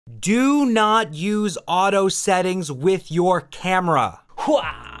Do not use auto settings with your camera.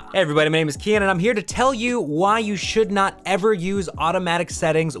 Hey everybody, my name is Keyon and I'm here to tell you why you should not ever use automatic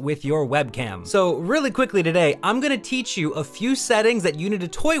settings with your webcam. So really quickly today, I'm gonna teach you a few settings that you need to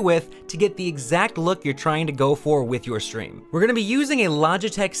toy with to get the exact look you're trying to go for with your stream. We're gonna be using a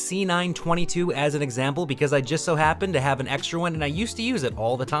Logitech C922 as an example because I just so happen to have an extra one and I used to use it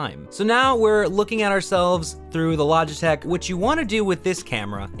all the time. So now we're looking at ourselves through the Logitech. What you wanna do with this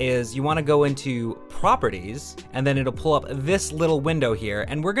camera is you wanna go into properties and then it'll pull up this little window here,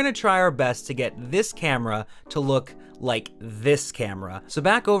 and we're gonna try our best to get this camera to look like this camera. So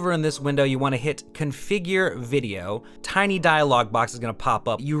back over in this window, you wanna hit configure video. Tiny dialog box is gonna pop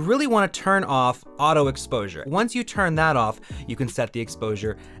up. You really wanna turn off auto exposure. Once you turn that off, you can set the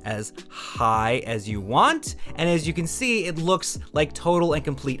exposure as high as you want. And as you can see, it looks like total and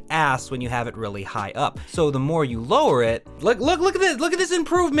complete ass when you have it really high up. So the more you lower it, look at this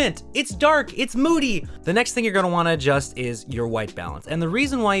improvement. It's dark, it's moody. The next thing you're gonna wanna adjust is your white balance. And the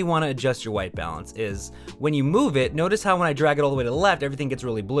reason why you wanna adjust your white balance is when you move it, notice how when I drag it all the way to the left, everything gets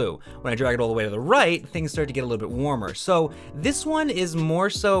really blue. When I drag it all the way to the right, things start to get a little bit warmer. So this one is more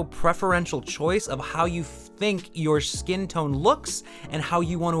so preferential choice of how you think your skin tone looks and how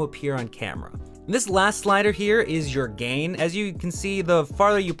you want to appear on camera. This last slider here is your gain. As you can see, the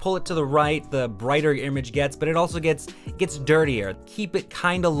farther you pull it to the right, the brighter your image gets, but it also gets dirtier. Keep it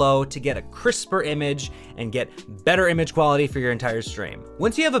kind of low to get a crisper image and get better image quality for your entire stream.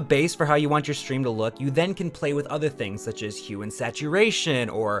 Once you have a base for how you want your stream to look, you then can play with other things such as hue and saturation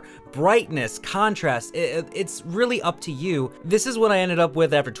or brightness, contrast. It's really up to you. This is what I ended up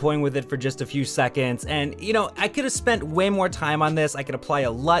with after toying with it for just a few seconds. And you know, I could have spent way more time on this. I could apply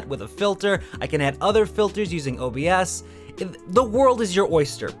a LUT with a filter. I can add other filters using OBS. The world is your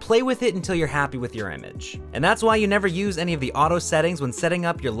oyster. Play with it until you're happy with your image. And that's why you never use any of the auto settings when setting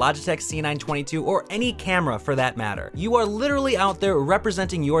up your Logitech C922 or any camera for that matter. You are literally out there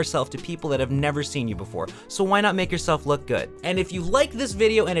representing yourself to people that have never seen you before, so why not make yourself look good? And if you liked this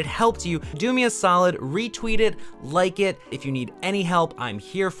video and it helped you, do me a solid, retweet it, like it. If you need any help, I'm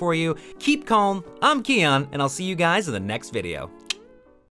here for you. Keep calm, I'm Keyon, and I'll see you guys in the next video.